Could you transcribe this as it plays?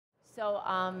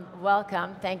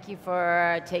Welcome. Thank you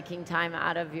for taking time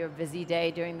out of your busy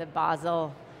day during the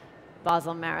Basel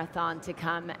Marathon to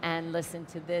come and listen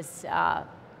to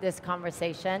this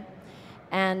conversation.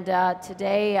 And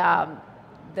today,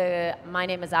 my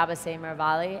name is Abaseh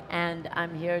Mirvali, and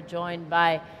I'm here joined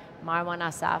by Marwan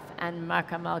Assaf and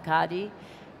Makram Kadi,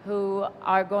 who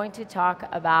are going to talk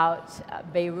about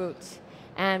Beirut.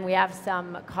 And we have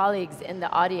some colleagues in the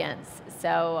audience,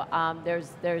 so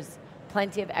there's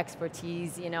plenty of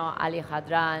expertise. You know, Ali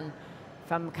Khadran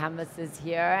from Canvas is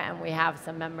here, and we have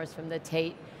some members from the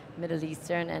Tate Middle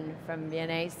Eastern and from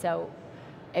V&A. So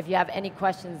if you have any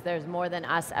questions, there's more than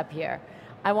us up here.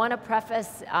 I want to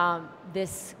preface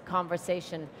this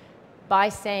conversation by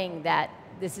saying that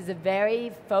this is a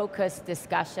very focused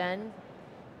discussion,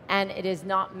 and it is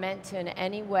not meant to in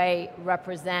any way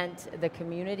represent the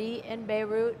community in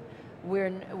Beirut.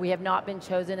 We have not been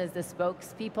chosen as the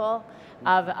spokespeople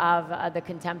of the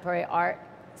Contemporary Art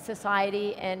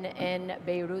Society in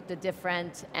Beirut, the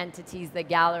different entities, the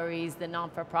galleries, the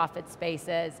non-for-profit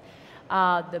spaces,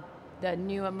 the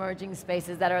new emerging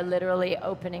spaces that are literally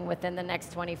opening within the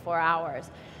next 24 hours.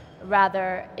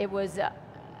 Rather, it was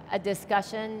a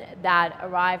discussion that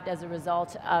arrived as a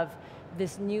result of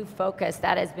this new focus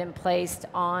that has been placed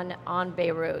on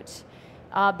Beirut.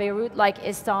 Beirut, like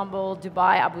Istanbul,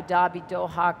 Dubai, Abu Dhabi,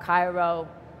 Doha, Cairo,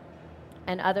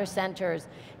 and other centers,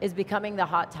 is becoming the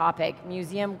hot topic.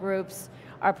 Museum groups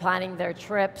are planning their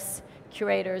trips.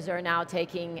 Curators are now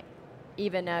taking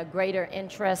even a greater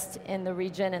interest in the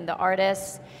region and the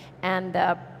artists and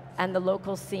the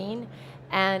local scene.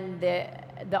 And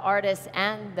the artists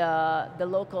and the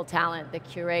local talent, the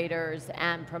curators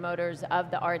and promoters of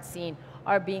the art scene,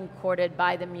 are being courted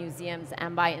by the museums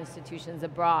and by institutions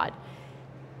abroad.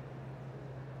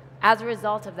 As a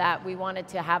result of that, we wanted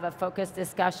to have a focused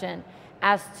discussion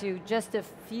as to just a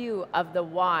few of the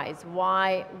whys.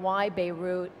 Why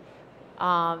Beirut?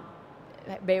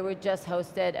 Beirut just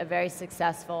hosted a very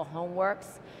successful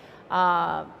Homeworks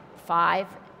 5,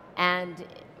 and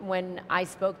when I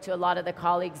spoke to a lot of the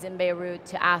colleagues in Beirut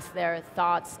to ask their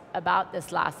thoughts about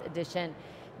this last edition,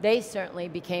 they certainly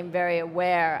became very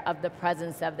aware of the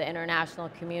presence of the international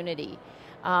community,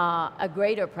 a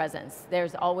greater presence.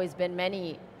 There's always been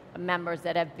many members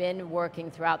that have been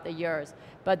working throughout the years,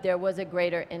 but there was a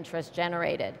greater interest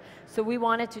generated. So we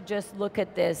wanted to just look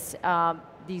at this,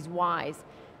 these whys.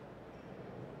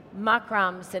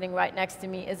 Makram, sitting right next to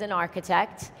me, is an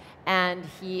architect, and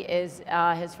he is,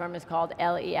 his firm is called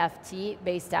L.E.F.T,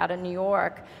 based out of New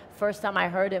York. First time I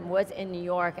heard him was in New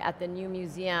York at the new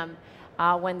museum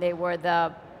when they were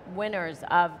the winners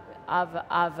of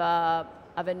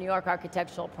a New York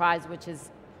Architectural Prize, which is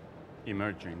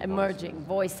Emerging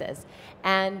Voices.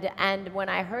 And when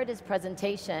I heard his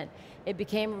presentation, it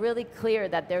became really clear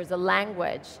that there's a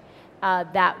language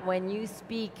that when you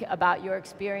speak about your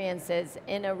experiences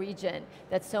in a region,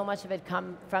 that so much of it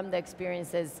comes from the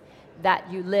experiences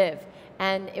that you live.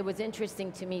 And it was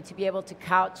interesting to me to be able to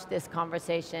couch this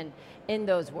conversation in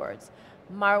those words.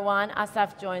 Marwan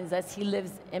Assaf joins us. He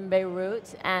lives in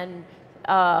Beirut and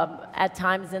at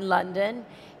times in London.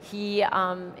 He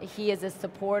is a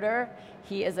supporter,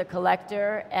 he is a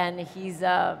collector, and he's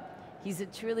a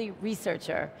truly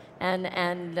researcher and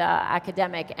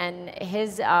academic. And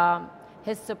his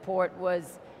support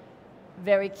was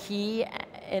very key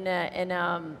in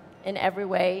every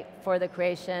way for the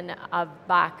creation of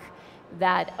BAC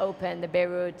that opened, the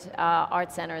Beirut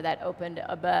Art Center that opened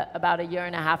about a year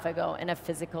and a half ago in a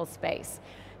physical space.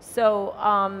 So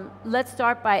let's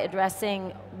start by addressing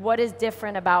what is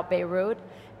different about Beirut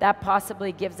that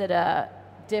possibly gives it a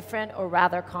different or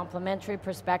rather complementary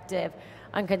perspective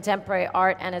on contemporary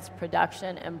art and its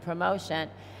production and promotion.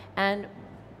 And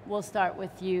we'll start with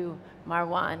you,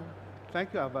 Marwan.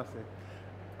 Thank you, Abaseh.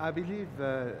 I believe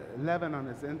Lebanon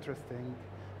is interesting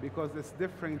because it's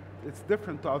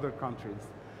different to other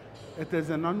countries. It is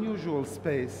an unusual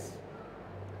space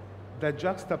that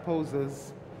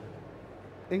juxtaposes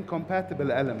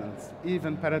incompatible elements,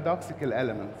 even paradoxical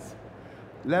elements.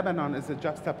 Lebanon is a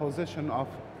juxtaposition of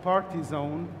party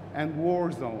zone and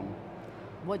war zone.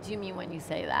 What do you mean when you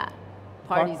say that?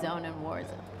 Party zone and war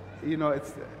zone? You know,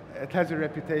 it has a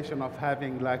reputation of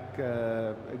having like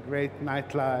a great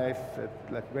nightlife,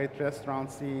 like great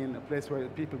restaurant scene, a place where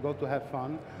people go to have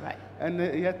fun. Right. And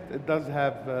yet it does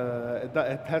have,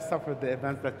 it has suffered the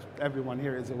events that everyone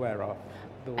here is aware of.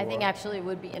 I think actually it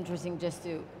would be interesting just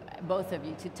to, both of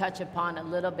you, to touch upon a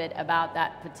little bit about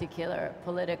that particular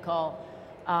political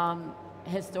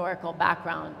historical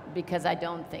background, because I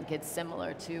don't think it's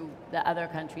similar to the other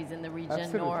countries in the region.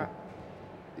 Absolutely.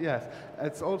 Yes,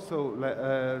 it's also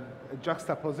a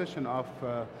juxtaposition of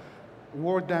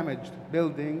war-damaged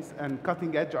buildings and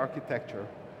cutting-edge architecture.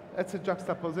 It's a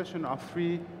juxtaposition of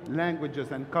three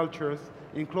languages and cultures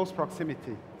in close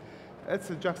proximity. It's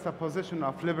a juxtaposition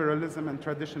of liberalism and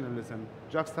traditionalism,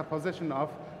 juxtaposition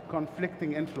of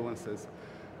conflicting influences.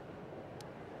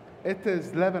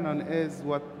 Lebanon is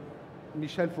what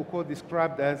Michel Foucault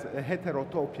described as a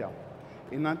heterotopia.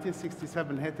 In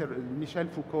 1967, Michel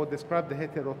Foucault described the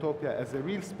heterotopia as a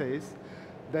real space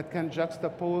that can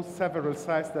juxtapose several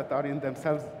sites that are in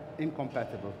themselves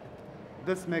incompatible.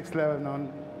 This makes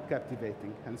Lebanon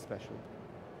captivating and special.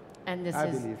 And I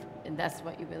believe. And that's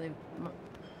what you believe,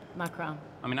 Makram.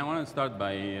 I mean, I want to start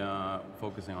by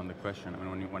focusing on the question. I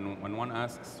mean, when one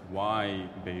asks why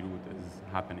Beirut is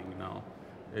happening now,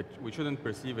 we shouldn't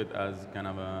perceive it as kind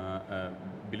of a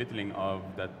belittling of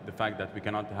the fact that we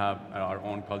cannot have our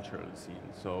own cultural scene.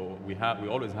 So we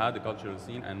always had the cultural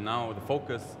scene, and now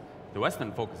the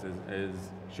Western focus is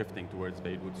shifting towards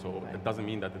Beirut. So right. It doesn't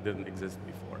mean that it didn't exist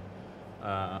before.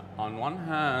 On one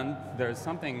hand, there's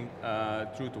something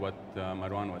true to what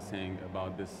Marwan was saying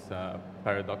about this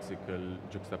paradoxical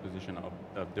juxtaposition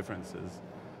of differences.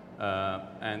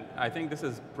 And I think this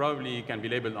is probably can be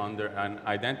labeled under an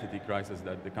identity crisis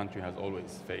that the country has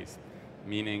always faced,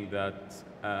 meaning that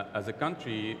as a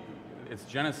country, its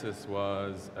genesis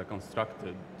was a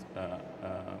constructed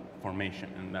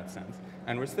formation in that sense.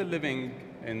 And we're still living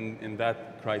in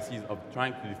that crisis of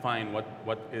trying to define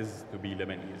what is to be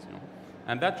Lebanese. You know?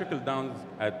 And that trickled down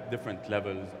at different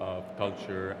levels of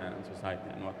culture and society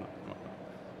and whatnot.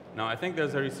 Now, I think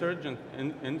there's a resurgent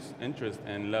interest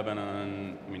in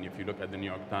Lebanon. I mean, if you look at the New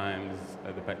York Times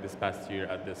this past year,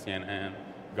 at the CNN,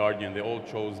 Guardian, they all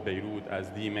chose Beirut as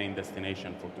the main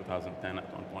destination for 2010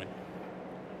 at one point.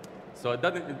 So it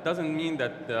doesn't mean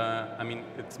that, I mean,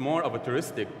 it's more of a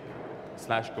touristic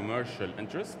 / commercial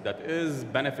interest that is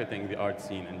benefiting the art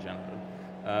scene in general.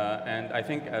 And I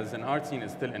think as an art scene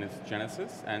is still in its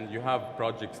genesis, and you have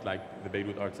projects like the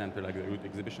Beirut Art Center, like the Beirut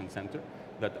Exhibition Center,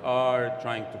 that are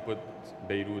trying to put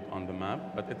Beirut on the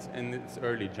map, but it's in its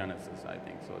early genesis, I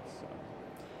think, so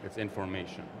it's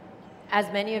information.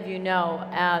 As many of you know,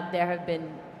 there have been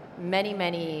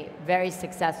many very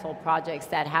successful projects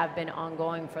that have been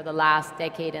ongoing for the last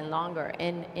decade and longer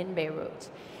in Beirut.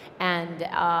 And,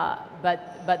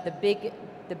 but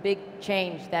the big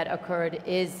change that occurred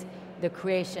is the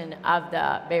creation of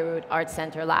the Beirut Art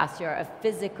Center last year,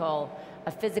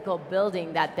 a physical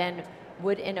building that then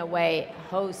would in a way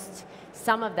host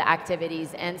some of the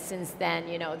activities. And since then,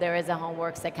 you know, there is a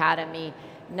Homeworks Academy,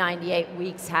 98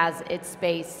 Weeks has its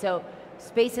space. So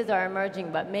spaces are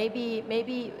emerging, but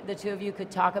maybe the two of you could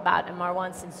talk about, and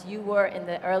Marwan, since you were in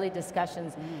the early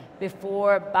discussions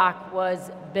before BAC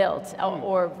was built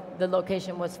or the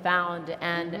location was found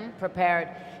and prepared,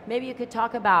 maybe you could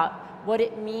talk about what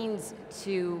it means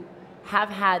to have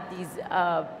had these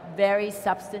very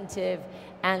substantive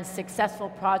and successful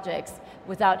projects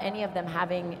without any of them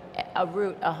having a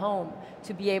root, a home,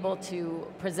 to be able to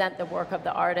present the work of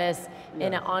the artist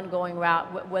in an ongoing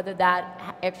route, whether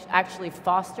that actually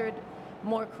fostered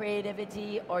more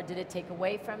creativity or did it take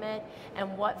away from it,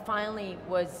 and what finally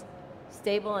was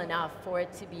stable enough for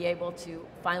it to be able to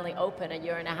finally open a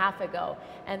year and a half ago.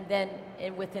 And then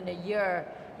within a year,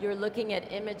 you're looking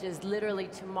at images. Literally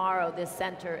tomorrow, this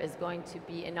center is going to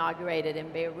be inaugurated in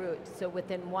Beirut. So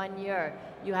within 1 year,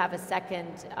 you have a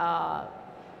second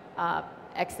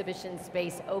exhibition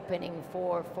space opening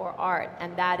for art,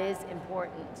 and that is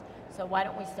important. So why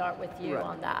don't we start with you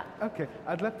on that? Okay,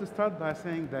 I'd like to start by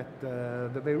saying that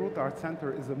the Beirut Art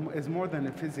Center is more than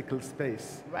a physical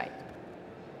space. Right.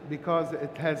 Because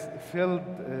it has filled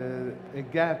a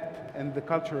gap in the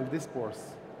cultural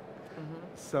discourse.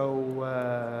 So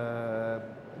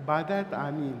by that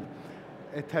I mean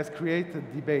it has created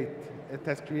debate. It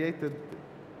has created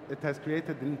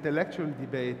intellectual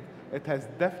debate. It has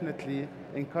definitely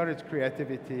encouraged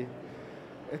creativity.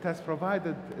 It has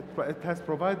provided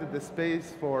a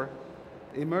space for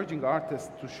emerging artists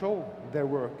to show their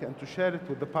work and to share it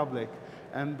with the public.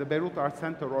 And the Beirut Art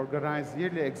Center organized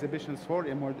yearly exhibitions for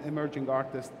emerging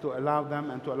artists to allow them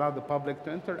and to allow the public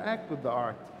to interact with the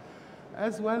art,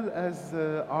 as well as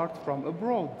art from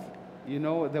abroad. You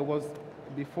know, there was,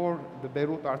 before the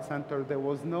Beirut Art Center, there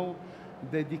was no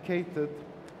dedicated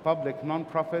public,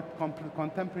 non-profit,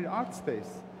 contemporary art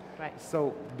space. Right.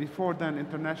 So before then,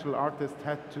 international artists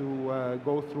had to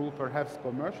go through perhaps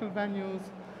commercial venues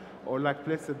or like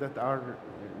places that are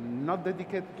not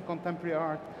dedicated to contemporary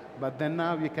art. But then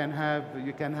now you can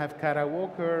have Kara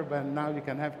Walker, but now you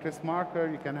can have Chris Marker,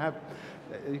 you can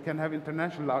have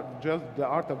international art, the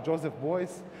art of Joseph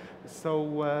Beuys.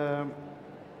 So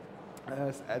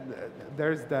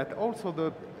there's that.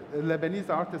 Also, Lebanese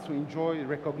artists who enjoy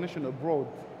recognition abroad,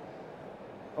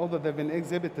 although they've been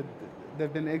exhibited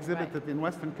Right. in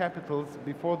Western capitals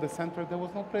before the center, there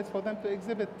was no place for them to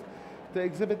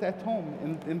exhibit at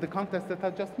home in the context that I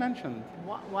just mentioned.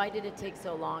 Why did it take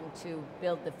so long to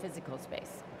build the physical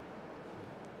space?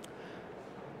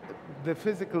 The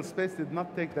physical space did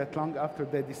not take that long after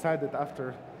they decided,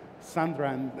 after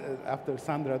Sandra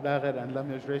Dager and Lam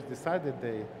Yajresh decided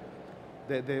they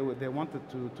wanted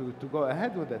to go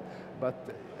ahead with it. But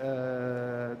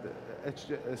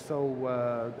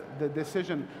the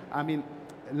decision, I mean,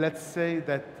 let's say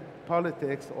that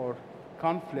politics or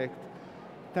conflict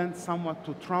tends somewhat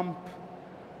to trump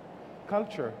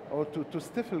culture or to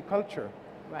stifle culture.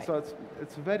 Right. So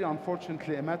it's very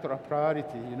unfortunately a matter of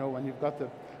priority. You know, when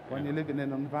when you live in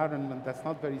an environment that's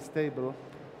not very stable,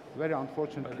 very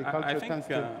unfortunately, culture I think tends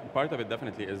to. part of it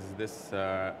definitely is this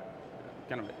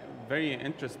kind of very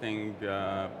interesting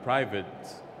private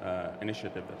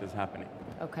initiative that is happening.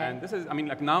 Okay. And this is, I mean,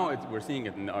 like now we're seeing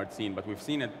it in the art scene, but we've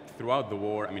seen it throughout the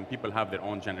war. I mean, people have their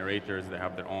own generators, they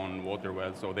have their own water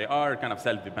wells, so they are kind of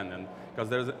self-dependent because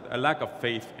there's a lack of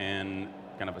faith in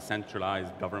kind of a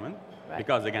centralized government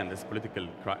because, again, this political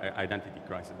identity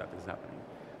crisis that is happening.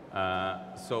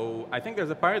 So I think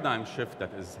there's a paradigm shift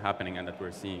that is happening and that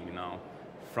we're seeing now.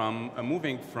 From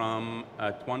moving from,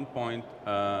 at one point,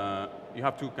 you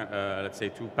have two, let's say,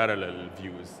 two parallel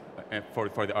views for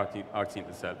the art scene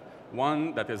itself.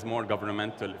 One that is more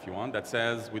governmental, if you want, that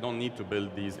says we don't need to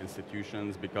build these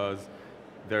institutions because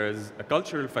there is a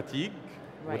cultural fatigue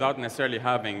without necessarily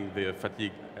having the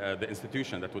fatigue, the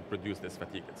institution that would produce this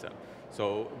fatigue itself.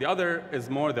 So the other is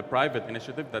more the private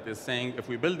initiative that is saying if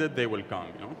we build it, they will come.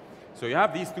 You know? So you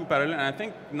have these two parallel, and I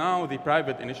think now the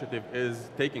private initiative is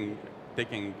taking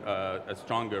a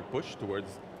stronger push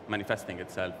towards manifesting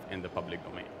itself in the public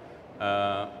domain.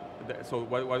 So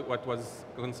what was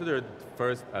considered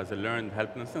first as a learned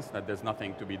helplessness, that there's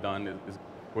nothing to be done, is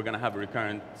we're going to have a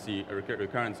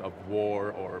recurrence of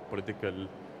war or political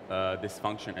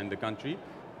dysfunction in the country,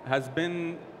 has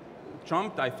been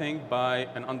trumped, I think, by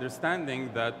an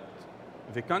understanding that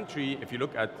the country, if you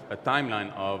look at a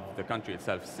timeline of the country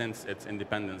itself since its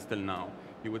independence till now,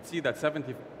 you would see that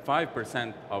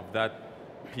 75% of that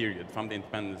period from the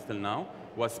independence till now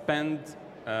was spent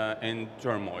in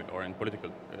turmoil or in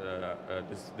political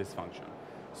dysfunction.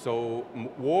 So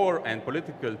war and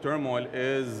political turmoil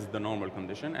is the normal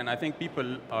condition, and I think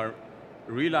people are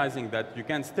realizing that you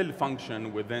can still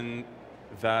function within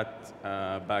that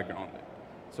background.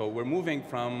 So we're moving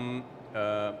from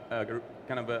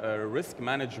kind of a risk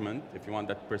management, if you want,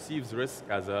 that perceives risk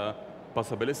as a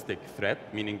possibilistic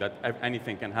threat, meaning that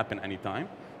anything can happen anytime,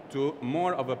 to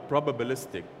more of a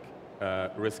probabilistic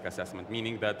risk assessment,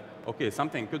 meaning that, okay,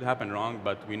 something could happen wrong,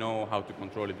 but we know how to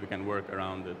control it, we can work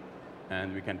around it,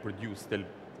 and we can still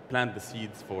plant the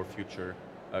seeds for future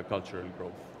cultural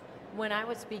growth. When I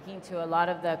was speaking to a lot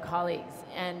of the colleagues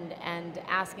and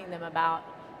asking them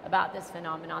about this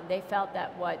phenomenon, they felt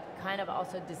that what kind of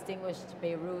also distinguished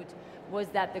Beirut was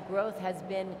that the growth has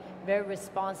been very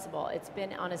responsible. It's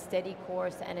been on a steady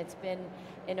course, and it's been,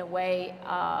 in a way,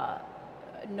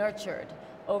 nurtured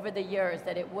over the years,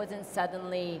 that it wasn't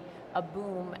suddenly a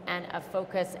boom and a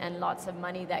focus and lots of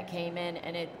money that came in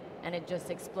and it just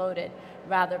exploded.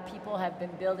 Rather, people have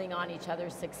been building on each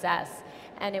other's success.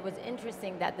 And it was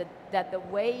interesting that the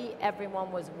way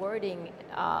everyone was wording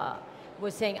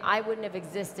was saying, I wouldn't have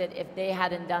existed if they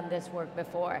hadn't done this work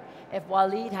before. If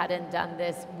Walid hadn't done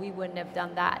this, we wouldn't have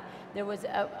done that. There was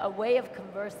a way of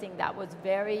conversing that was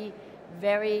very,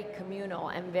 very communal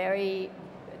and very,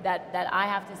 that I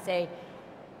have to say,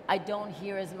 I don't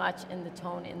hear as much in the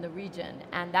tone in the region,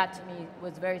 and that to me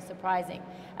was very surprising.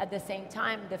 At the same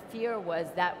time, the fear was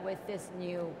that with this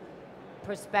new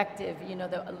perspective, you know,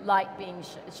 the light being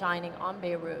shining on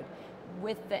Beirut,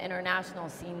 with the international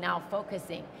scene now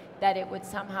focusing, that it would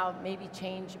somehow maybe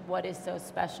change what is so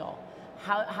special.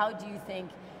 How do you think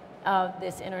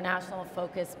this international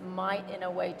focus might in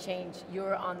a way change?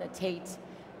 You're on the Tate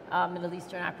Middle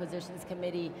Eastern Acquisitions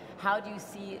Committee. How do you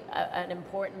see an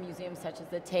important museum such as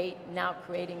the Tate now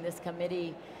creating this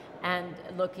committee and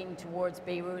looking towards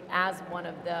Beirut as one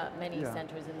of the many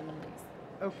centers in the Middle East?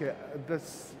 Okay,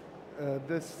 this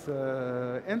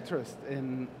interest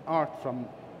in art from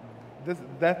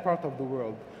that part of the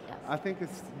world, I think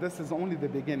this is only the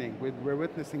beginning. We're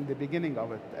witnessing the beginning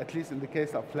of it, at least in the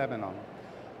case of Lebanon.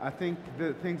 I think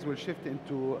things will shift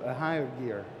into a higher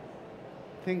gear.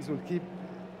 Things will keep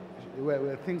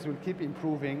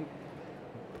improving.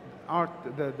 Art,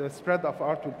 the spread of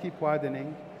art will keep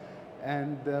widening,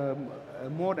 and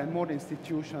more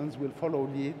institutions will follow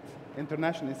lead.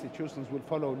 International institutions will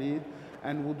follow lead,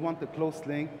 and would want a close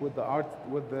link with the art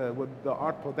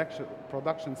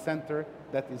production center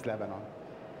that is Lebanon.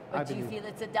 But do you feel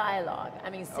it's a dialogue? I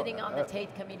mean, sitting on the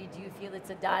Tate committee, do you feel it's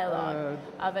a dialogue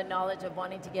of a knowledge of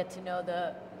wanting to get to know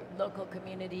the local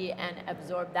community and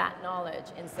absorb that knowledge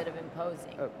instead of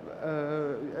imposing?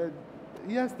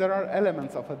 Yes, there are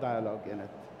elements of a dialogue in it,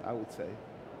 I would say.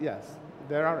 Yes,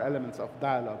 there are elements of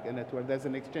dialogue in it where there's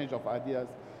an exchange of ideas,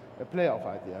 a play of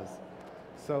ideas.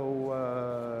 So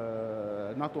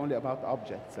not only about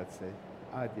objects, let's say,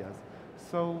 ideas.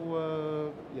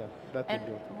 So yeah, that would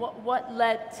be it. What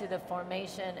led to the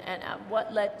formation, and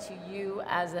what led to you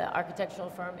as an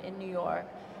architectural firm in New York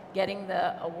getting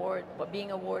the award, being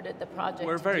awarded the project?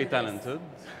 We're very talented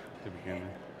to begin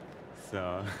with.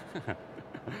 So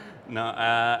no,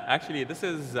 actually, this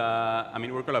is, I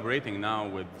mean, we're collaborating now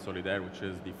with Solidaire, which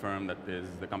is the firm that is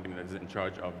the company that is in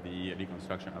charge of the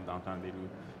reconstruction of downtown Beirut.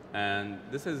 And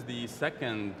this is the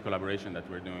second collaboration that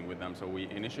we're doing with them. So we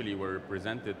initially were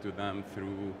presented to them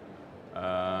through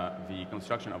the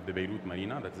construction of the Beirut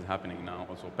Marina that is happening now,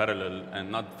 also parallel and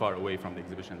not far away from the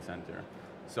exhibition center.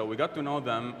 So we got to know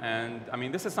them, and I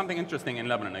mean, this is something interesting in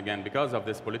Lebanon, again, because of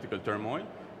this political turmoil.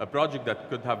 A project that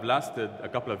could have lasted a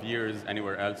couple of years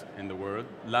anywhere else in the world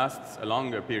lasts a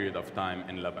longer period of time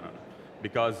in Lebanon,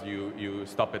 because you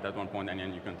stop it at one point and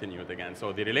then you continue it again.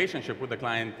 So the relationship with the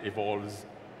client evolves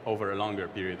over a longer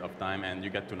period of time, and you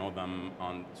get to know them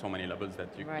on so many levels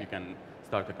that you can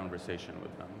start a conversation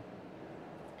with them.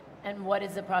 And what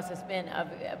has the process been of,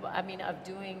 I mean, of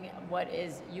doing what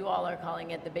is, you all are calling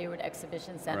it the Beirut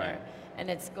Exhibition Center, and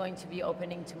it's going to be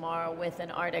opening tomorrow with an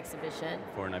art exhibition.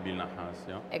 For Nabil Nahas,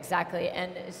 yeah. Exactly,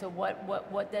 and so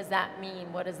what does that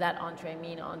mean? What does that entree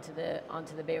mean onto the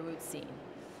Beirut scene?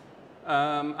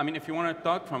 I mean, if you want to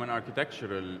talk from an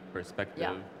architectural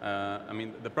perspective, I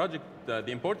mean, the project, the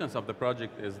importance of the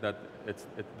project is that it's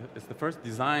the first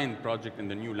design project in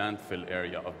the new landfill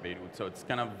area of Beirut. So it's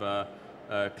kind of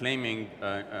claiming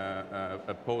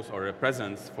a post or a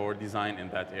presence for design in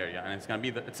that area, and it's going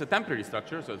to be it's a temporary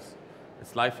structure, so its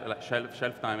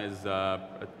shelf time is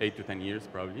 8 to 10 years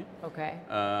probably. Okay.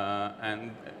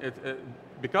 And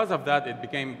because of that, it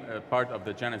became part of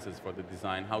the genesis for the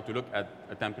design, how to look at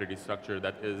a temporary structure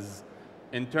that is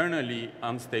internally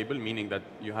unstable, meaning that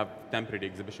you have temporary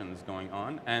exhibitions going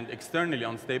on, and externally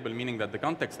unstable, meaning that the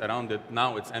context around it,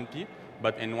 now it's empty,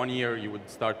 but in 1 year you would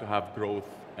start to have growth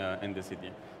in the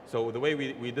city. So the way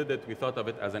we did it, we thought of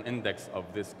it as an index of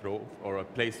this growth, or a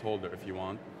placeholder if you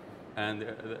want. And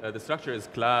the structure is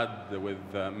clad with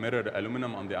mirror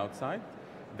aluminum on the outside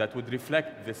that would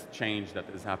reflect this change that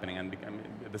is happening, and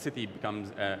the city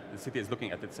is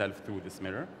looking at itself through this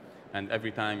mirror, and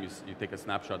every time you take a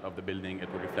snapshot of the building,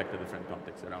 it will reflect a different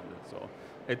context around it. So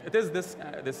it is this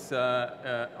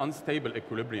unstable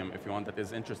equilibrium, if you want, that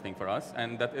is interesting for us,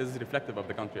 and that is reflective of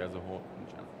the country as a whole in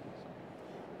general.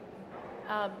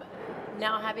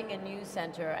 Now having a new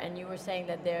center, and you were saying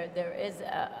that there is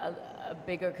a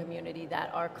bigger community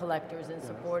that are collectors and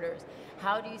supporters.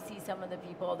 How do you see some of the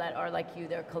people that are like you,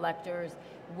 they're collectors,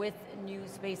 with new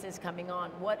spaces coming on?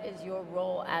 What is your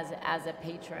role as a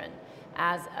patron,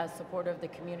 as a supporter of the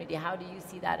community? How do you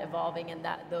see that evolving, and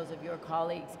those of your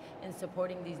colleagues in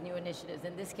supporting these new initiatives?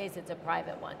 In this case, it's a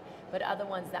private one, but other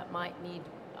ones that might need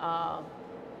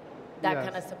that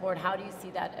kind of support, how do you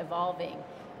see that evolving?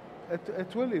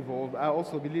 It will evolve. I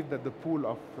also believe that the pool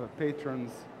of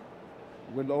patrons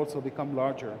will also become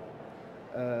larger.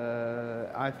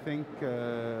 I think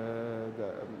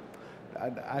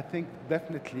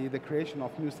definitely the creation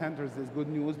of new centers is good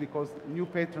news, because new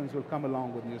patrons will come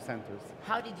along with new centers.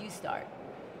 How did you start?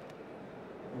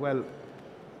 Well,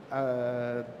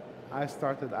 I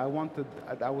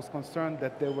was concerned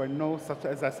that there were no, such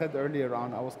as I said earlier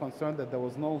on, I was concerned that there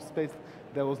was no space,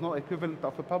 there was no equivalent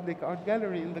of a public art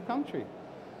gallery in the country,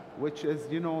 which is,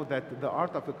 you know, that the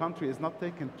art of the country is not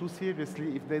taken too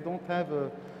seriously if they don't have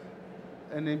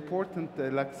an important,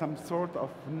 like some sort of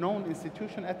known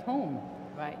institution at home.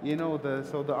 Right. You know,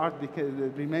 so the art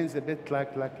remains a bit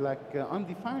like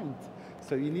undefined.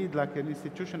 So you need like an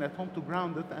institution at home to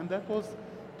ground it, and that was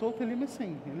totally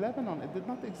missing in Lebanon. It did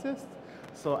not exist.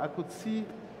 So I could see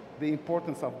the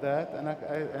importance of that,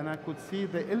 and I could see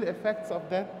the ill effects of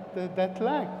that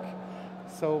lack.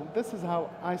 So this is how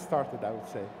I started, I would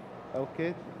say.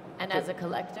 Okay. And as a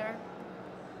collector?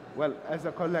 Well, as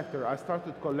a collector, I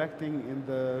started collecting in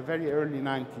the very early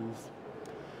 90s.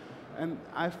 And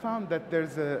I found that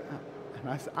there's a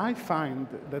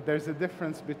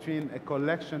difference between a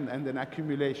collection and an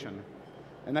accumulation.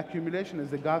 An accumulation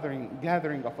is a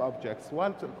gathering of objects,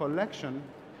 while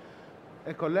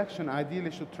a collection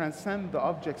ideally should transcend the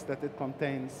objects that it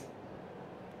contains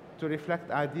to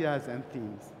reflect ideas and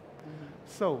themes.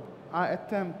 So I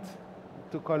attempt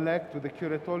to collect with a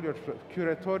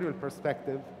curatorial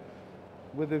perspective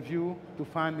with a view to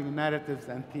finding narratives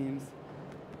and themes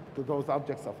to those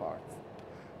objects of art.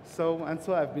 So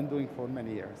I've been doing for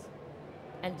many years.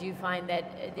 And do you find that...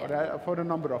 for a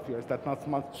number of years, that's not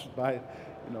much by,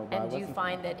 and do you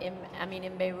find that,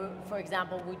 in Beirut, for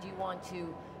example, would you want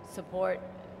to support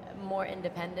more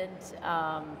independent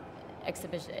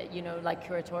exhibition, like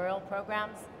curatorial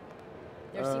programs?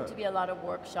 There seem to be a lot of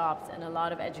workshops and a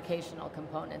lot of educational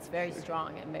components, very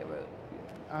strong in Beirut.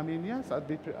 I mean, yes,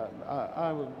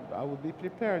 I would be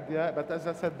prepared, yeah. But as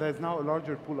I said, there's now a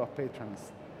larger pool of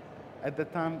patrons. At the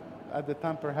time,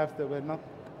 perhaps there were not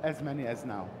as many as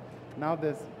now. Now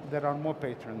there are more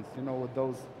patrons, with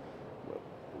those.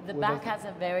 The back has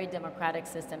a very democratic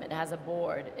system. It has a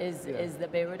board. Is the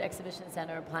Beirut Exhibition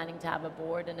Center planning to have a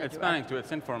board and a It's planning to.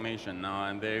 It's in formation now,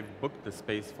 and they've booked the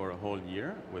space for a whole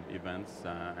year with events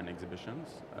and exhibitions.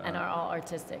 And are all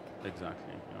artistic.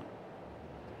 Exactly. Yeah.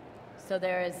 So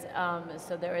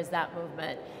there is that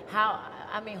movement.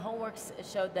 Homeworks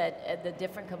showed that the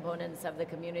different components of the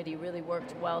community really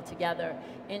worked well together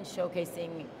in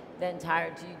showcasing the entire.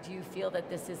 Do you feel that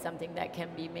this is something that can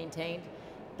be maintained?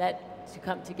 That to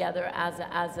come together as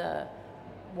a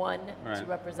one right. to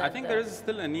represent. I think there is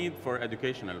still a need for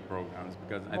educational programs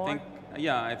because more?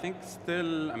 I think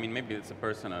still. Maybe it's a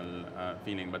personal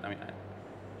feeling, but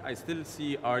I still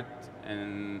see art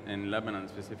in Lebanon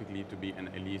specifically to be an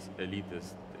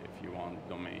elitist, if you want,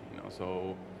 domain.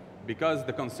 So because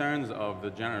the concerns of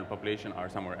the general population are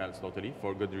somewhere else totally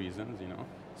for good reasons.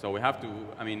 So we have to,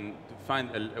 to find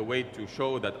a way to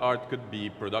show that art could be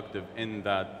productive in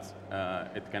that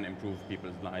it can improve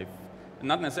people's life.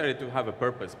 Not necessarily to have a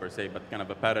purpose per se, but kind of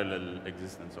a parallel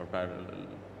existence or parallel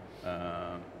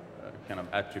kind of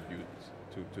attribute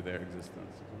to their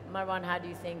existence. Marwan, how do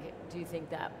you think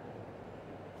that?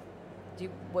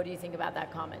 What do you think about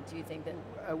that comment? Do you think that?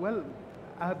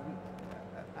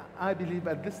 I believe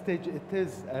at this stage it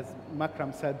is, as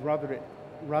Makram said, rather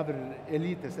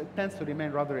elitist. It tends to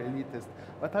remain rather elitist.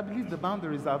 But I believe the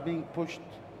boundaries are being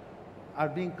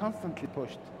constantly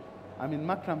pushed. I'm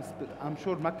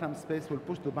sure Makram's space will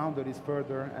push the boundaries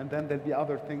further, and then there'll be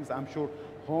other things. I'm sure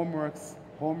homeworks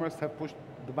have pushed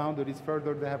the boundaries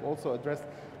further. They have also addressed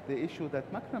the issue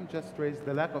that Makram just raised,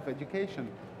 the lack of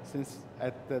education, since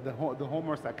at the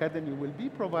Homeworks Academy will be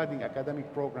providing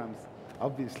academic programs.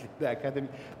 Obviously, the academy,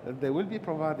 they will be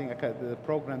providing the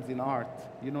programs in art,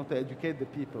 to educate the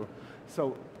people.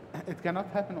 So it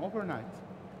cannot happen overnight.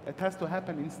 It has to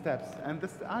happen in steps. And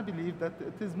I believe that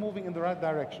it is moving in the right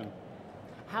direction.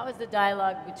 How is the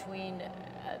dialogue between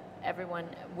everyone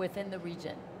within the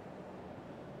region,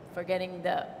 forgetting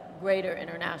the greater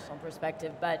international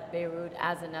perspective, but Beirut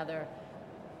as another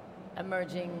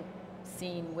emerging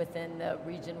scene within the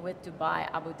region with Dubai,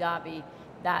 Abu Dhabi,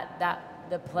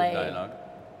 the play. The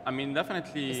dialogue.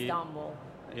 Definitely. Istanbul.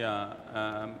 Yeah.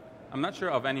 I'm not sure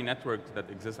of any network that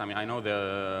exists. I know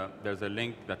there's a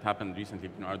link that happened recently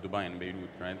between Art Dubai and Beirut,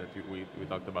 right? That we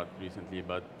talked about recently.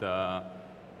 But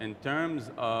in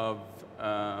terms of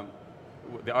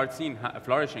the art scene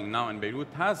flourishing now in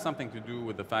Beirut has something to do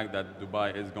with the fact that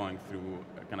Dubai is going through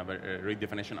kind of a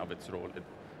redefinition of its role.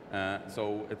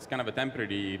 So it's kind of a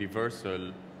temporary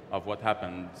reversal of what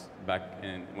happened back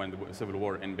when the civil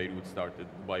war in Beirut started.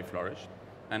 Dubai flourished.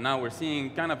 And now we're seeing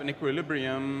kind of an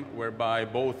equilibrium whereby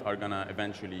both are going to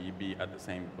eventually be at the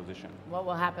same position. What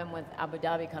will happen with Abu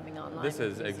Dhabi coming online? This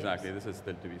is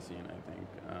still to be seen, I think.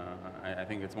 I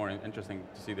think it's more interesting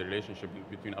to see the relationship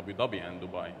between Abu Dhabi and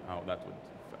Dubai, how that would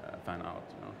fan out.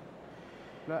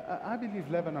 I believe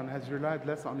Lebanon has relied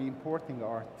less on importing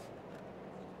art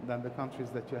than the countries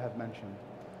that you have mentioned.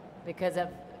 Because of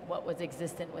what was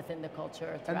existent within the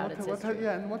culture throughout its history.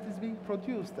 And what is being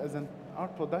produced as an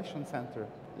art production center.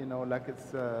 Like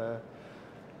it's, the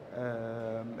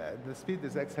speed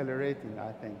is accelerating,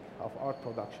 I think, of art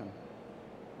production.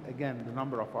 Again, the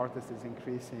number of artists is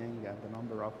increasing, and the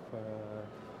number of,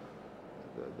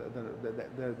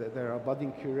 there are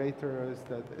budding curators.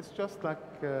 That it's just like,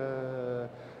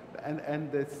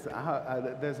 and it's,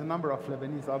 there's a number of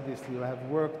Lebanese, obviously, who have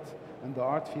worked in the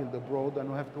art field abroad and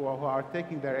who are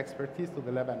taking their expertise to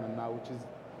the Lebanon now,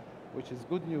 which is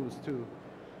good news too.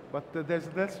 But there's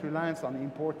less reliance on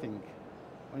importing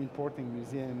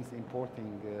museums,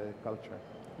 importing culture.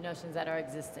 Notions that are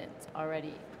existent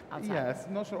already outside. Yes,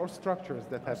 notions or structures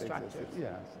that have existed.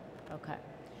 Yes. Okay.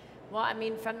 Well,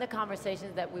 from the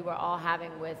conversations that we were all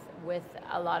having with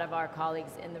a lot of our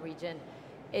colleagues in the region,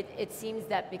 it seems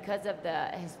that because of the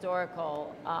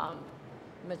historical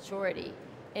maturity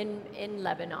in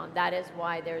Lebanon. That is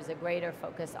why there's a greater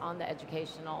focus on the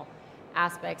educational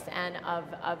aspects and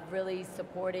of really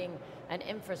supporting an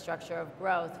infrastructure of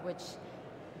growth, which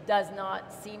does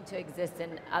not seem to exist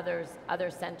in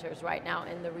other centers right now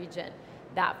in the region.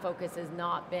 That focus has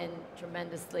not been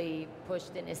tremendously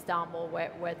pushed in Istanbul,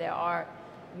 where there are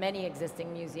many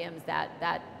existing museums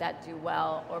that do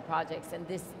well, or projects, and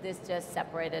this just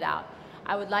separated out.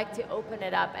 I would like to open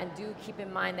it up, and do keep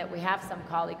in mind that we have some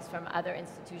colleagues from other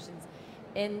institutions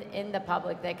in the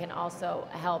public that can also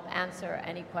help answer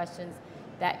any questions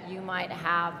that you might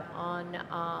have on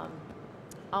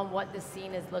what the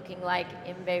scene is looking like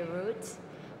in Beirut,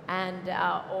 and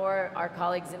or our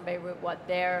colleagues in Beirut, what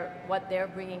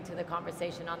they're bringing to the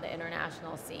conversation on the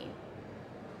international scene.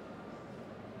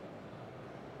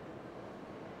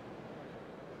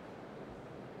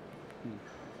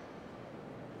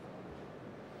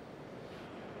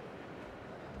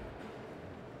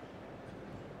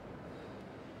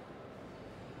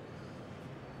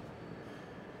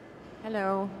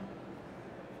 Hello.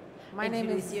 My name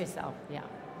is yourself. Yeah.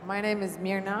 My name is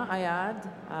Mirna Ayad.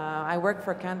 I work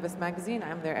for Canvas magazine.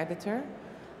 I'm their editor.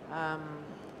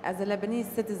 As a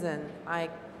Lebanese citizen, I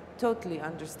totally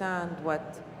understand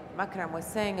what Makram was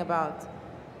saying about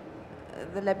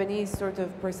the Lebanese sort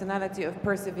of personality of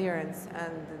perseverance,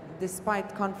 and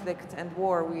despite conflict and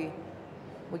war, we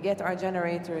get our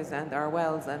generators and our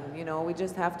wells, and we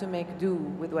just have to make do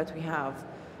with what we have.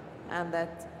 And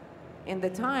that in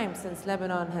the time since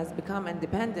Lebanon has become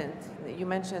independent, you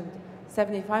mentioned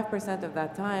 75% of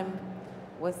that time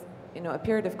was a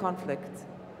period of conflict.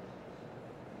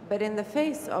 But in the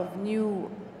face of new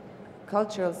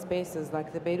cultural spaces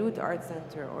like the Beirut Art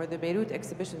Center or the Beirut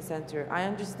Exhibition Center, I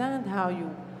understand how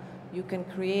you can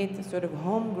create a sort of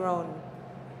homegrown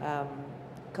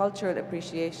cultural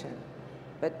appreciation.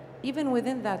 But even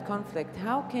within that conflict,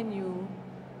 how can you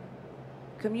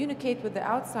communicate with the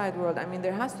outside world? I mean,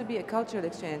 there has to be a cultural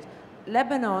exchange.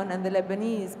 Lebanon and the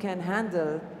Lebanese can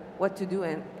handle what to do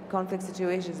in conflict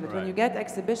situations, but when you get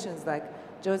exhibitions like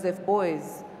Joseph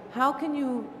Beuys, how can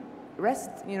you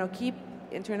keep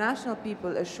international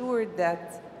people assured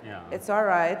that it's all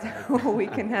right, we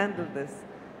can handle this?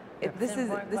 This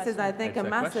is, I think, a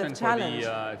massive challenge.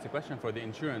 It's a question for the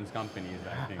insurance companies,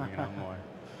 I think, more.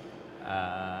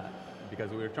 Because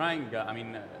we're trying,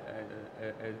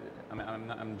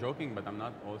 I'm joking, but I'm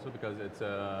not also, because it's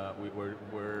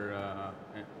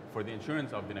for the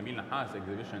insurance of the Nabil Nahas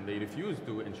exhibition, they refuse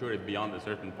to insure it beyond a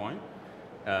certain point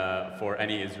for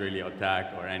any Israeli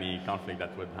attack or any conflict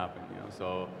that would happen.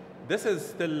 So this is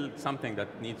still something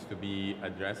that needs to be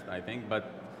addressed, I think. But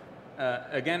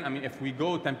again, if we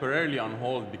go temporarily on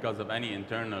hold because of any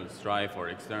internal strife or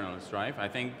external strife, I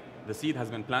think the seed has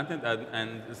been planted,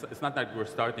 and it's not that we're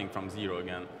starting from zero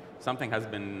again. Something has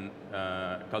been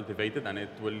cultivated, and it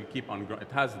will keep on growing.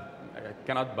 It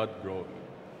cannot but grow.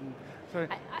 Sorry,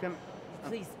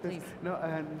 please. No,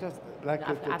 and just like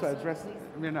to address,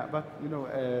 but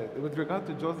with regard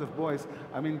to Joseph Beuys,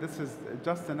 this is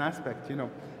just an aspect.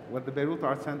 What the Beirut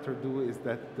Art Center do is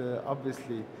that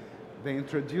obviously they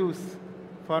introduce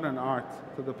foreign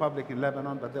art to the public in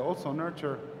Lebanon, but they also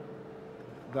nurture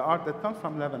the art that comes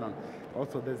from Lebanon.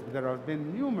 Also, there have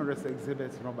been numerous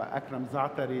exhibits by Akram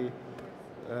Zaatari,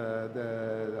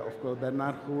 of course,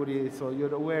 Bernard Khouri, so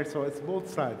you're aware, so it's both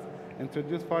sides.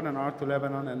 Introduce foreign art to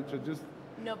Lebanon and introduce...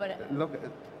 No,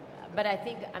 but I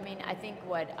think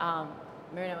what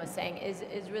Mirna was saying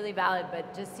is really valid,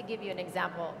 but just to give you an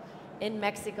example, in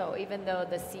Mexico, even though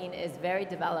the scene is very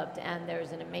developed and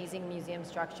there's an amazing museum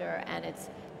structure and it's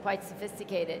quite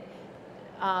sophisticated,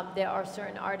 there are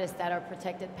certain artists that are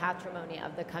protected patrimony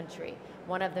of the country,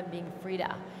 one of them being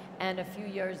Frida. And a few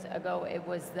years ago, it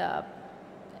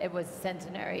was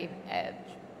centenary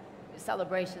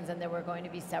celebrations, and there were going to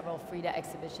be several Frida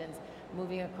exhibitions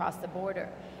moving across the border.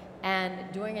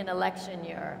 And during an election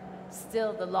year,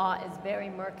 still the law is very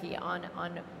murky on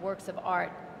works of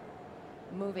art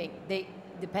moving.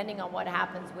 Depending on what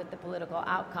happens with the political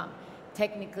outcome,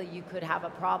 technically you could have a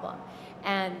problem.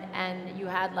 And you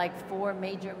had like 4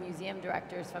 major museum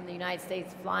directors from the United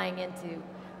States flying into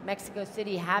Mexico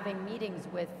City, having meetings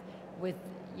with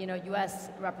US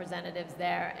representatives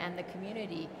there and the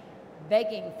community,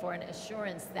 begging for an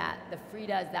assurance that the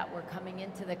Fridas that were coming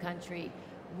into the country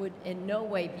would in no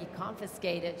way be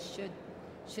confiscated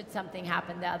should something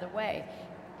happen the other way.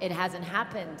 It hasn't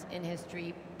happened in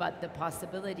history, but the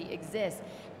possibility exists.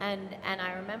 And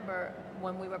I remember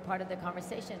when we were part of the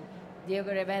conversation,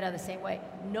 Diego Rivera the same way.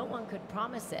 No one could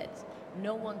promise it.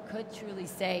 No one could truly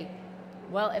say,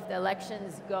 well, if the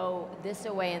elections go this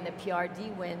way and the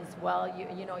PRD wins, well,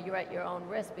 you know, you're at your own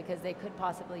risk because they could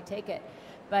possibly take it.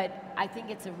 But I think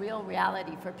it's a real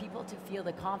reality for people to feel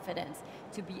the confidence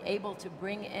to be able to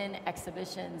bring in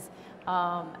exhibitions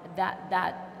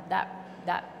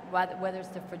whether it's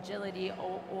the fragility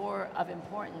or of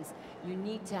importance, you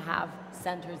need to have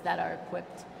centers that are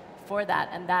equipped for that,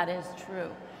 and that is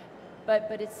true.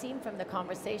 But it seemed from the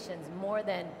conversations more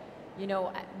than, you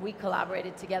know, we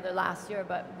collaborated together last year,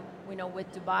 but you know, with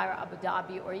Dubai or Abu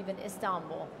Dhabi or even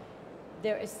Istanbul,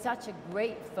 there is such a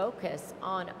great focus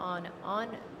on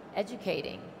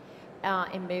educating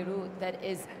in Beirut that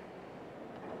is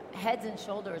heads and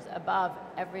shoulders above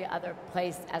every other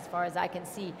place as far as I can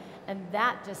see. And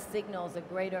that just signals a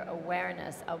greater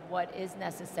awareness of what is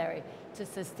necessary to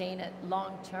sustain it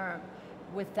long term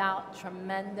without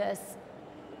tremendous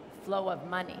flow of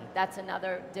money. That's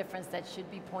another difference that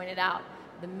should be pointed out.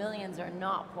 The millions are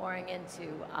not pouring into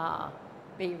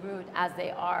Beirut as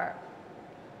they are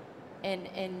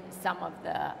in some of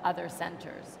the other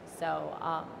centers. So,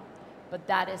 but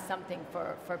that is something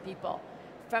for people.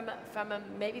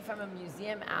 Maybe from a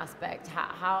museum aspect,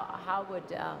 how would,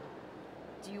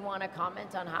 do you want to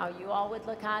comment on how you all would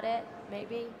look at it,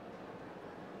 maybe?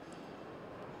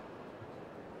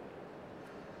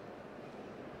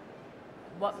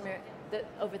 What,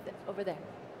 over there.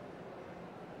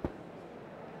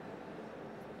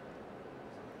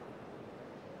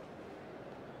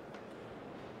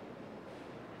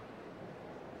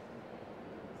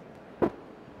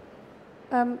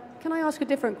 Can I ask a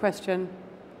different question?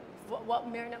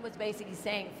 What Mirna was basically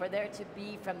saying, for there to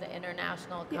be from the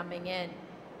international coming in.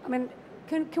 I mean,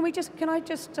 can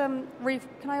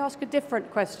I ask a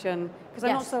different question? Because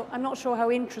Yes. I'm not sure how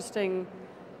interesting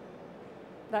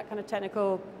that kind of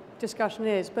technical discussion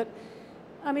is. But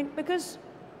I mean, because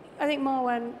I think,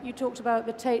 Marwan, you talked about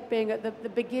the Tate being at the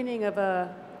beginning of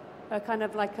a kind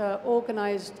of like a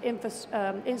organized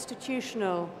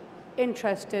institutional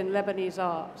interest in Lebanese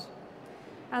art.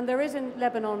 And there is in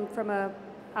Lebanon, from a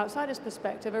outsider's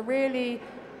perspective, a really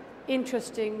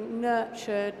interesting,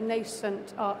 nurtured,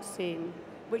 nascent art scene,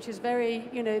 which is very,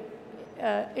 you know,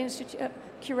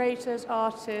 curators,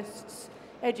 artists,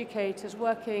 educators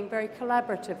working very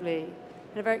collaboratively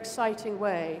in a very exciting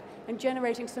way and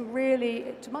generating some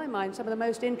really, to my mind, some of the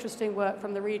most interesting work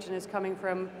from the region is coming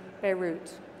from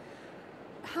Beirut.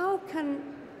 How can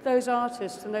those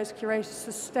artists and those curators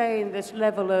sustain this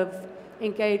level of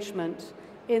engagement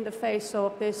in the face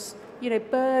of this, you know,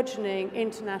 burgeoning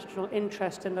international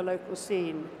interest in the local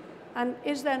scene? And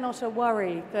is there not a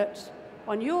worry that,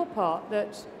 on your part,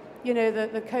 that, you know,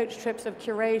 the coach trips of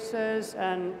curators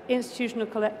and institutional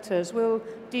collectors will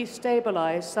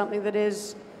destabilize something that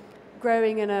is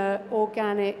growing in an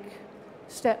organic,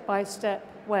 step-by-step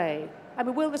way? I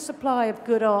mean, will the supply of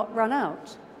good art run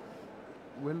out?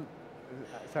 Well,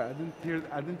 sorry, I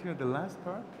didn't hear the last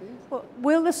part, please. Well,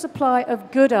 will the supply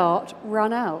of good art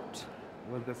run out?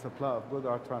 Will the supply of good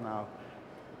art run out?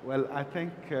 Well, I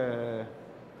think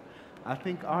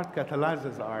art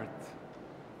catalyzes art.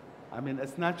 I mean,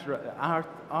 it's natural.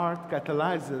 Art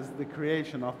catalyzes the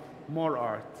creation of more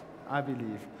art, I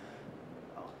believe.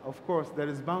 Of course, there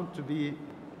is bound to be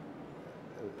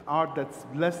art that's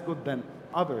less good than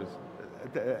others.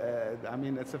 I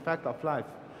mean, it's a fact of life,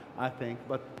 I think.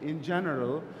 But in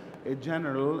general,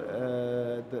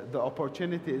 the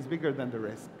opportunity is bigger than the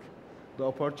risk. The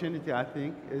opportunity, I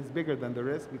think, is bigger than the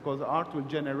risk because art will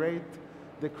generate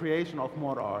the creation of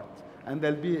more art. And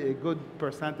there'll be a good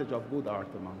percentage of good art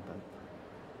among them.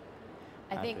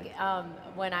 I think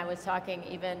when I was talking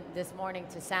even this morning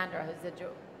to Sandra, who's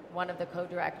one of the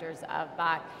co-directors of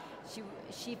BAC,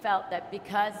 she felt that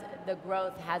because the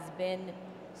growth has been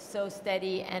so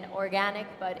steady and organic,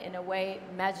 but in a way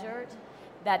measured,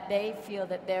 that they feel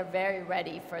that they're very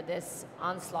ready for this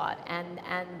onslaught, and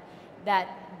that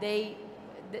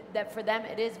that for them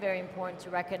it is very important to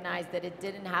recognize that it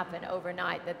didn't happen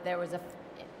overnight, that there was a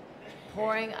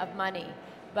pouring of money,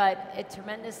 but it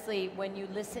tremendously, when you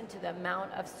listen to the amount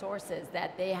of sources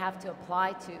that they have to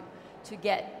apply to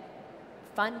get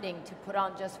funding to put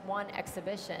on just one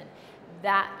exhibition,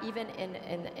 that even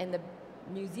in the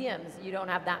museums, you don't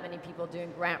have that many people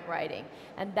doing grant writing.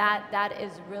 And that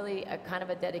is really a kind of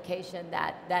a dedication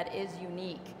that is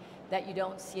unique, that you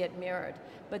don't see it mirrored.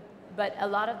 But a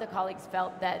lot of the colleagues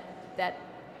felt that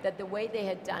the way they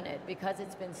had done it, because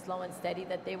it's been slow and steady,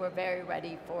 that they were very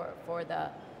ready for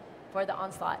the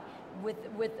onslaught.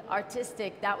 With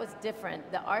artistic, that was different.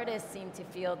 The artists seemed to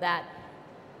feel that,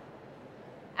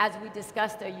 as we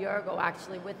discussed a year ago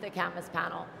actually with the Canvas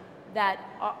panel, that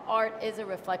art is a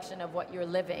reflection of what you're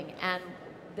living. And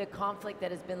the conflict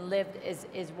that has been lived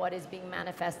is what is being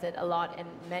manifested a lot in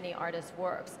many artists'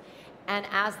 works. And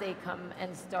as they come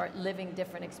and start living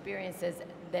different experiences,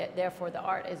 therefore the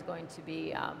art is going to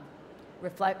be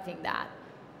reflecting that.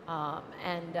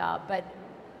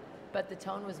 But the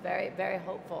tone was very, very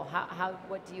hopeful.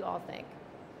 What do you all think?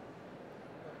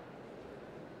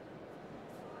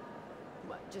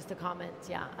 Just a comment,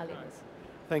 yeah, Ali.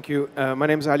 Thank you. My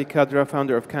name is Ali Kadra,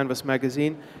 founder of Canvas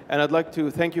Magazine, and I'd like to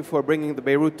thank you for bringing the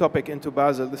Beirut topic into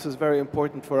Basel. This is very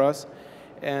important for us,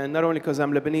 and not only because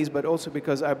I'm Lebanese, but also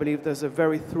because I believe there's a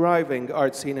very thriving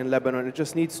art scene in Lebanon. It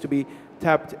just needs to be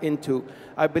tapped into.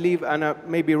 I believe, and I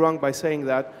may be wrong by saying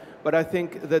that, but I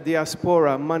think the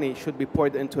diaspora money should be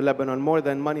poured into Lebanon more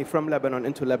than money from Lebanon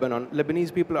into Lebanon.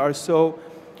 Lebanese people are so,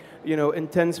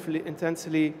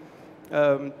 intensely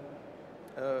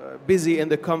busy in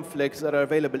the conflicts that are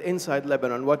available inside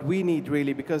Lebanon. What we need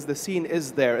really, because the scene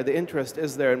is there, the interest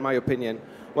is there in my opinion,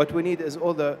 what we need is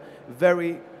all the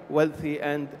very wealthy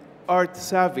and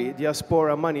art-savvy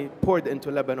diaspora money poured into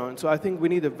Lebanon. So I think we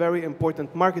need a very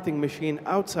important marketing machine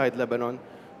outside Lebanon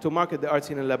to market the art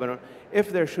scene in Lebanon.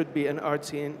 If there should be an art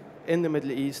scene in the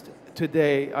Middle East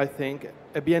today, I think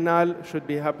a biennale should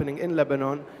be happening in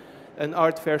Lebanon, an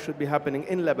art fair should be happening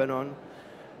in Lebanon,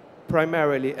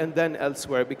 primarily, and then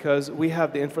elsewhere, because we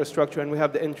have the infrastructure and we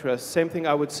have the interest. Same thing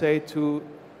I would say to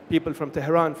people from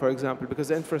Tehran, for example, because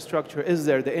the infrastructure is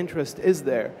there, the interest is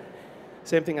there.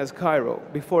 Same thing as Cairo.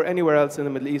 Before anywhere else in the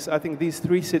Middle East, I think these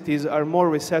three cities are more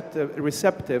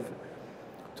receptive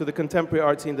to the contemporary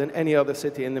art scene than any other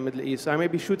city in the Middle East. I may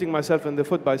be shooting myself in the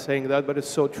foot by saying that, but it's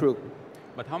so true.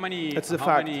 But how many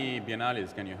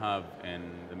biennales can you have in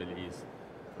the Middle East,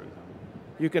 for example?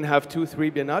 You can have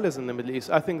 2-3 biennales in the Middle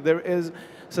East. I think there is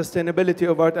sustainability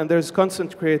of art and there's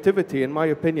constant creativity, in my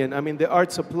opinion. I mean, the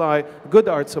art supply, good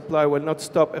art supply will not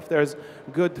stop if there's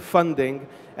good funding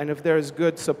and if there's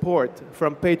good support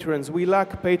from patrons. We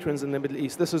lack patrons in the Middle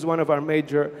East. This is one of our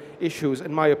major issues,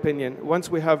 in my opinion.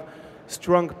 Once we have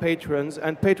strong patrons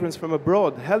and patrons from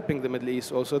abroad helping the Middle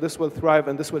East also, this will thrive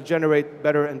and this will generate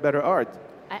better and better art.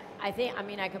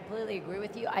 I completely agree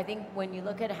with you. I think when you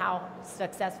look at how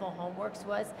successful Homeworks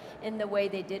was in the way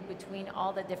they did between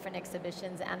all the different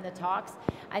exhibitions and the talks,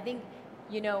 I think,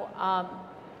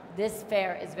 this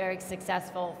fair is very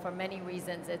successful for many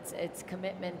reasons. Its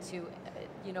commitment to,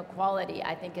 quality,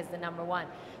 I think, is the number one.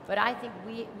 But I think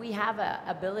we have an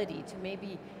ability to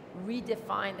maybe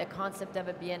redefine the concept of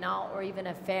a biennale or even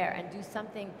a fair and do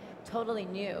something totally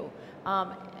new.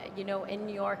 In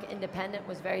New York, Independent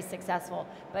was very successful,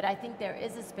 but I think there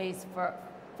is a space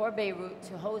for Beirut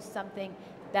to host something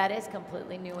that is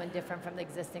completely new and different from the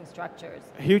existing structures.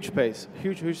 Huge space,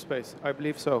 huge space. I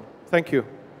believe so. Thank you.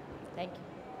 Thank you.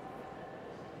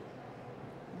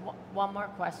 One more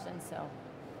question, so.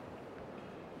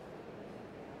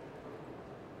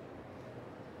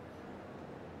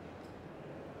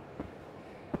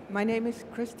 My name is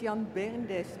Christian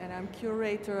Berndes and I'm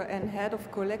curator and head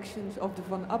of collections of the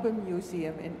Van Abbe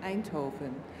Museum in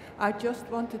Eindhoven. I just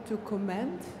wanted to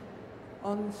comment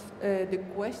on the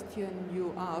question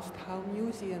you asked, how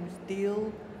museums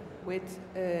deal with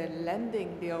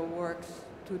lending their works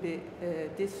to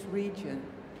this region.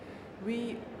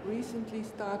 We recently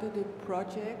started a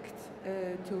project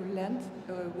to lend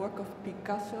a work of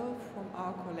Picasso from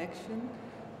our collection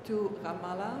to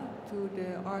Ramallah, to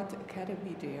the Art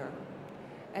Academy there.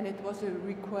 And it was a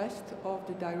request of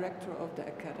the director of the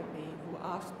academy who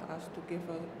asked us to give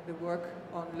the work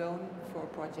on loan for a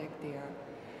project there.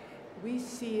 We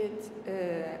see it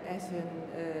as an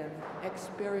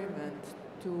experiment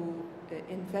to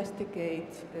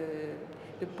investigate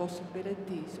the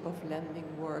possibilities of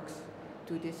lending works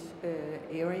to this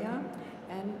area,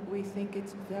 and we think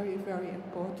it's very, very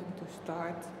important to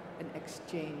start an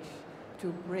exchange, to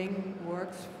bring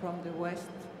works from the West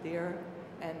there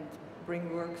and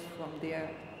bring works from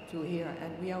there to here.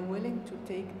 And we are willing to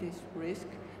take this risk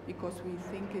because we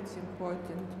think it's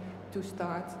important to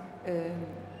start a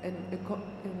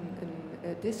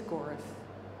discourse.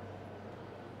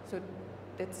 So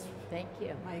that's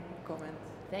my comment.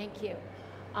 Thank you.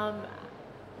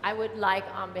 I would like,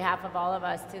 on behalf of all of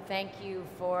us, to thank you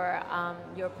for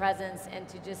your presence and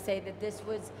to just say that this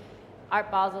was Art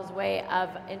Basel's way of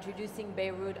introducing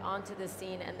Beirut onto the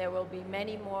scene, and there will be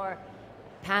many more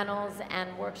panels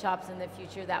and workshops in the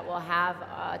future that will have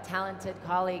talented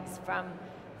colleagues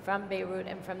from Beirut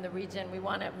and from the region. We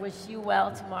want to wish you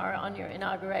well tomorrow on your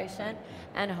inauguration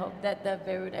and hope that the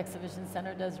Beirut Exhibition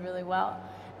Center does really well.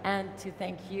 and to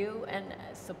thank you and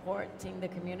supporting the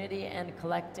community and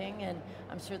collecting. And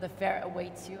I'm sure the fair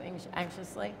awaits you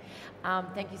anxiously.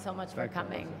 Thank you so much for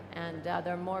coming. And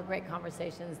there are more great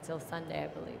conversations till Sunday, I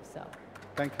believe. So,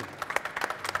 thank you.